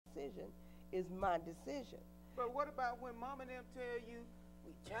decision is my decision. But what about when mom and them tell you,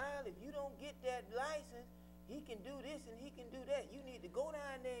 child, if you don't get that license, he can do this and he can do that. You need to go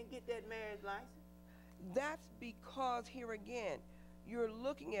down there and get that marriage license. That's because, here again, you're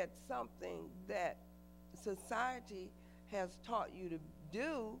looking at something that society has taught you to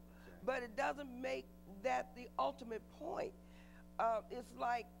do, but it doesn't make that the ultimate point. It's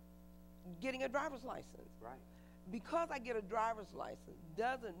like getting a driver's license. Right. Because I get a driver's license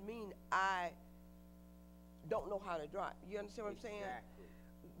doesn't mean I don't know how to drive. You understand what I'm saying? Exactly.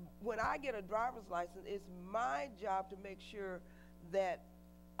 When I get a driver's license, it's my job to make sure that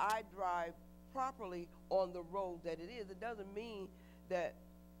I drive properly on the road that it is. It doesn't mean that,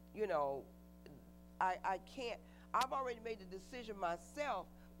 you know, I can't. I've already made the decision myself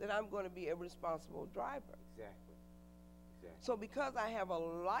that I'm going to be a responsible driver. Exactly. So because I have a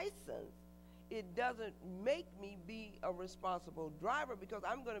license, it doesn't make me be a responsible driver, because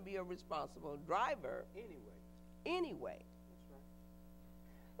I'm going to be a responsible driver anyway. That's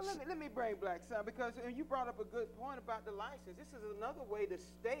right. Well, let me bring Black Son, because you brought up a good point about the license. This is another way the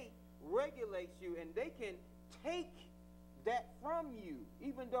state regulates you, and they can take that from you,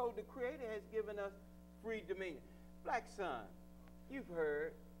 even though the Creator has given us free dominion. Black Son, you've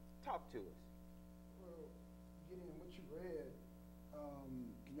heard. Talk to us. Well, getting what you read,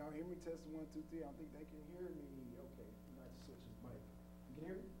 can y'all hear me? Testing 1, 2, 3. I don't think they can hear me. Okay, I'm about to switch this mic. You can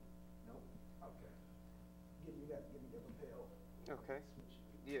hear me? No? Okay. Give me that lapel. Okay. Switch.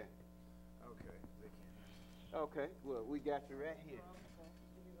 Yeah. Okay, they can. Okay, well, we got you right here.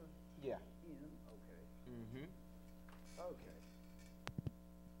 Yeah. Okay. Mm-hmm. Okay.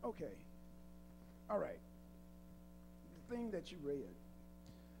 Okay. All right. The thing that you read,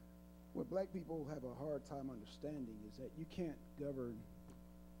 what black people have a hard time understanding is that you can't govern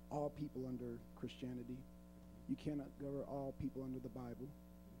all people under Christianity. You cannot govern all people under the Bible.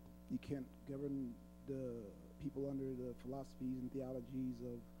 You can't govern the people under the philosophies and theologies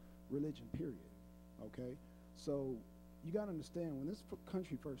of religion, period. Okay? So you got to understand, when this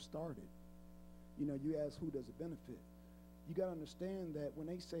country first started, you know, you ask who does it benefit. You got to understand that when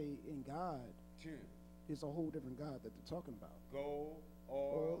they say in God, it's a whole different God that they're talking about. Gold,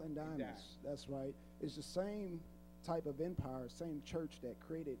 oil, and diamonds. That's right. It's the same type of empire, same church that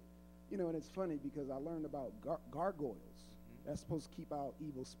created, you know, and it's funny because I learned about gargoyles. That's supposed to keep out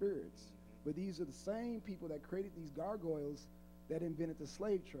evil spirits. But these are the same people that created these gargoyles that invented the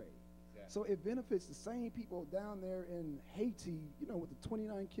slave trade. So it benefits the same people down there in Haiti, you know, with the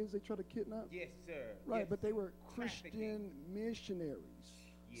 29 kids they try to kidnap? Yes, sir. Right, yes. But they were Christian missionaries.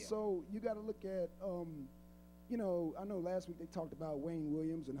 Yeah. So you got to look at, you know, I know last week they talked about Wayne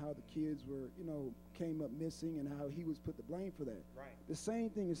Williams and how the kids were, you know, came up missing and how he was put the blame for that. Right. The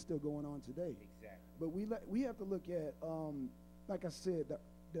same thing is still going on today. Exactly. But we have to look at, like I said,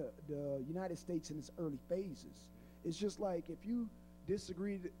 the United States in its early phases. It's just like if you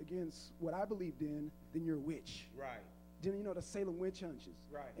disagreed against what I believed in, then you're a witch. Right. Then, you know, the Salem witch hunches.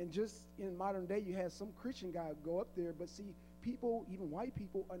 Right. And just in modern day, you have some Christian guy go up there, but see, people, even white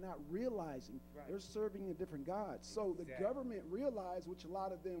people, are not realizing they're serving a different God. So the government realized, which a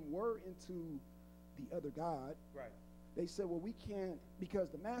lot of them were into the other God. Right. They said, well, we can't, because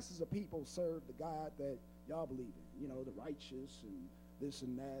the masses of people serve the God that y'all believe in, you know, the righteous and this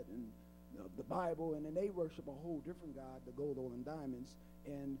and that and the Bible, and then they worship a whole different God, the gold, oil, and diamonds,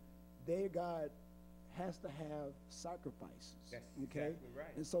 and their God has to have sacrifices. That's okay? exactly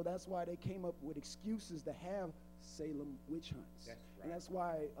right. And so that's why they came up with excuses to have Salem witch hunts. That's right. And that's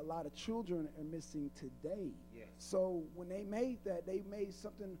why a lot of children are missing today. Yes. So when they made that, they made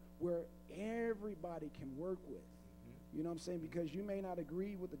something where everybody can work with. You know what I'm saying? Because you may not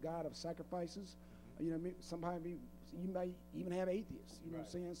agree with the God of sacrifices. You know, somebody, you may even have atheists. You know what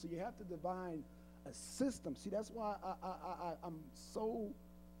I'm saying? So you have to divine a system. See, that's why I'm so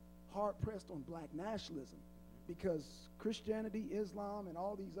hard-pressed on black nationalism, because Christianity, Islam, and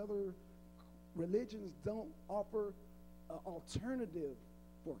all these other religions don't offer an alternative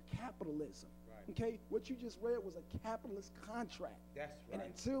for capitalism. Right. Okay? What you just read was a capitalist contract. That's right. And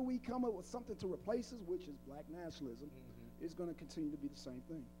until we come up with something to replace it, which is black nationalism, it's going to continue to be the same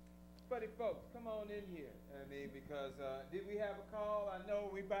thing. Buddy folks, come on in here. I mean, because did we have a call? I know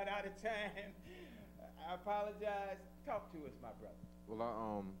we're about out of time. I apologize. Talk to us, my brother.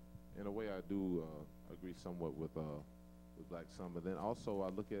 Well, in a way, I do agree somewhat with Black Son, but then also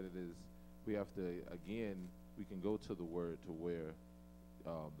I look at it as we have to, again, we can go to the word to where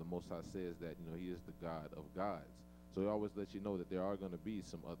the Most High says that, you know, He is the God of gods. So He always lets you know that there are going to be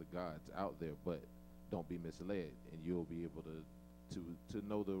some other gods out there, but don't be misled, and you'll be able to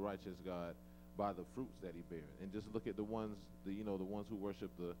know the righteous God by the fruits that He bears. And just look at the ones, the ones who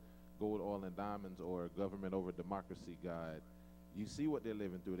worship the gold, oil, and diamonds or government over democracy guide, you see what they're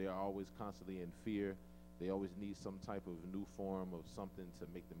living through. They're always constantly in fear. They always need some type of new form of something to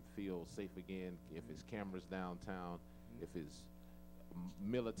make them feel safe again. If it's cameras downtown, if it's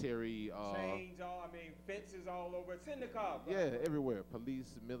military. Chains all, fences all over. It's in the car, bro. Yeah, everywhere.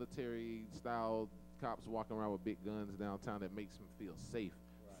 Police, military style cops walking around with big guns downtown that makes them feel safe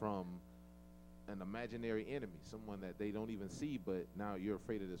from an imaginary enemy, someone that they don't even see, but now you're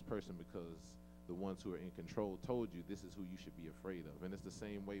afraid of this person because the ones who are in control told you this is who you should be afraid of. And it's the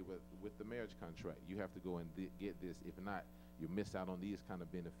same way with the marriage contract. You have to go and get this. If not, you miss out on these kind of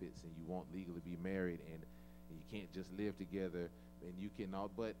benefits, and you won't legally be married, and you can't just live together, and you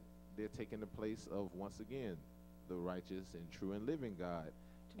cannot. But they're taking the place of, once again, the righteous and true and living God,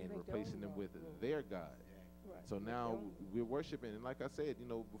 and replacing them with their God. Right. So now we're worshiping, and like I said,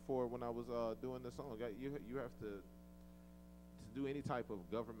 before when I was doing the song, you have to do any type of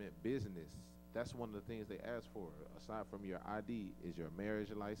government business. That's one of the things they ask for. Aside from your ID, is your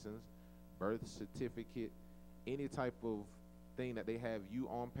marriage license, birth certificate, any type of thing that they have you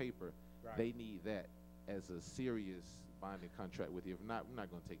on paper. Right. They need that as a serious binding contract with you. If not, we're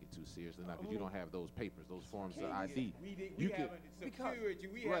not going to take it too seriously now, because you don't have those papers, those forms of ID. We have security.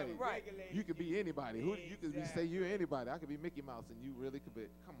 We have regulations. You could be anybody. You could be, say Exactly. you're anybody. I could be Mickey Mouse, and you really could be.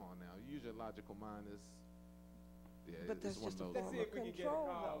 Come on now, use your logical mind. But that's one just of a those. Let's see if we can get a Control,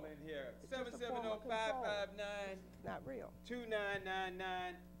 call though. in here. It's just a form of 770-559-2999. Not real.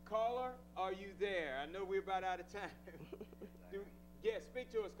 Caller, are you there? I know we're about out of time. Yeah, speak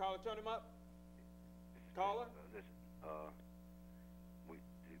to us, caller. Turn him up. Caller? Listen,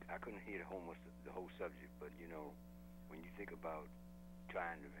 I couldn't hear the whole subject, but when you think about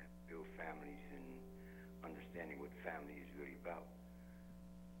trying to build families and understanding what family is really about,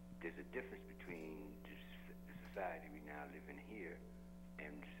 there's a difference between the society we now live in here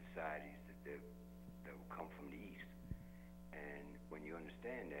and the societies that will come from the East. And when you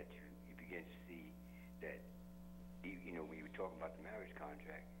understand that, you begin to see that, when you were talking about the marriage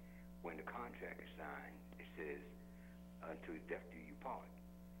contract, when the contract is signed, it says, until death do you part.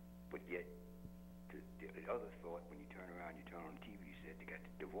 But yet, the other thought, when you turn around, you turn on the TV, you said they got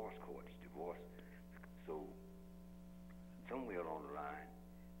the divorce courts, divorce. So, somewhere along the line,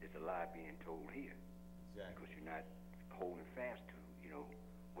 there's a lie being told here. Exactly. Because you're not holding fast to,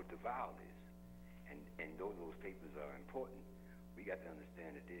 what the vow is. And though those papers are important, we got to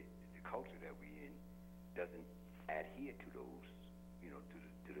understand that the culture that we're in doesn't adhere to those,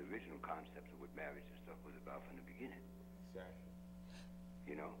 to the original concepts of what marriage and stuff was about from the beginning. Exactly.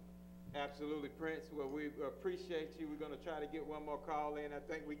 Absolutely, Prince. Well, we appreciate you. We're going to try to get one more call in. I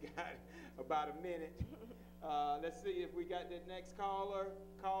think we got about a minute. Let's see if we got the next caller.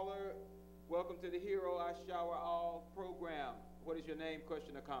 Caller, welcome to the Hero I Shower All program. What is your name,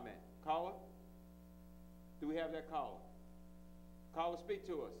 question, or comment? Caller? Do we have that caller? Caller, speak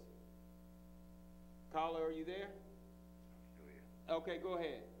to us. Caller, are you there? I'm still here. Okay, go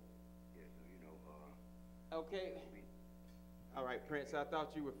ahead. Yeah, so, Okay. All right, Prince, I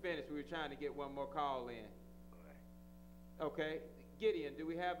thought you were finished. We were trying to get one more call in. all right. Okay. Gideon, do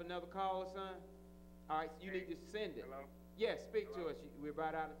we have another caller, son? All right, you need to send it. Hello? Yes, speak to us. We're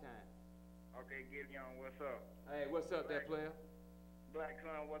about out of time. Okay, Gideon, what's up? Hey, what's up, that player? Black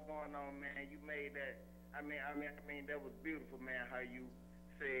son, what's going on, man? You made that. I mean, that was beautiful, man, how you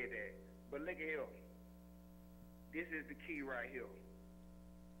said that. But look at here. This is the key right here.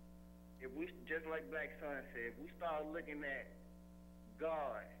 If we, just like Black Son said, if we start looking at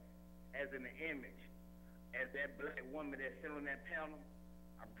God as an image, as that black woman that's sitting on that panel,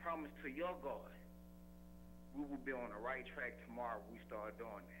 I promise to your God, we will be on the right track tomorrow if we start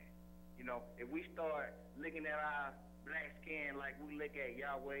doing that. If we start looking at our black skin like we look at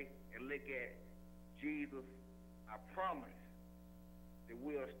Yahweh and look at Jesus, I promise that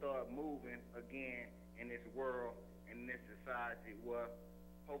we'll start moving again in this world, in this society. Well,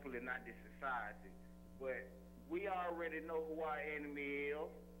 hopefully not this society, but we already know who our enemy is.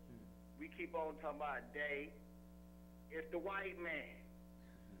 We keep on talking about they. It's the white man.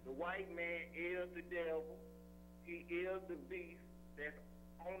 The white man is the devil. He is the beast that's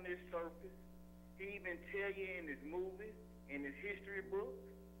on this surface. He even tell you in his movies, in his history books.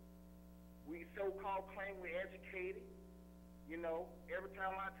 We so-called claim we're educated. Every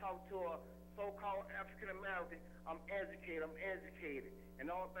time I talk to a so-called African American, I'm educated. And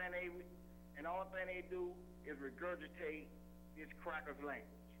the only thing they do is regurgitate this cracker's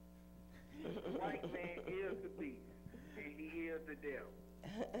language. The white man is the beast, and he is the devil.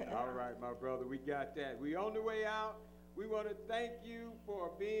 All right, my brother, we got that. We on the way out. We want to thank you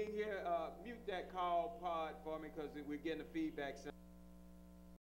for being here. Mute that call pod for me because we're getting the feedback.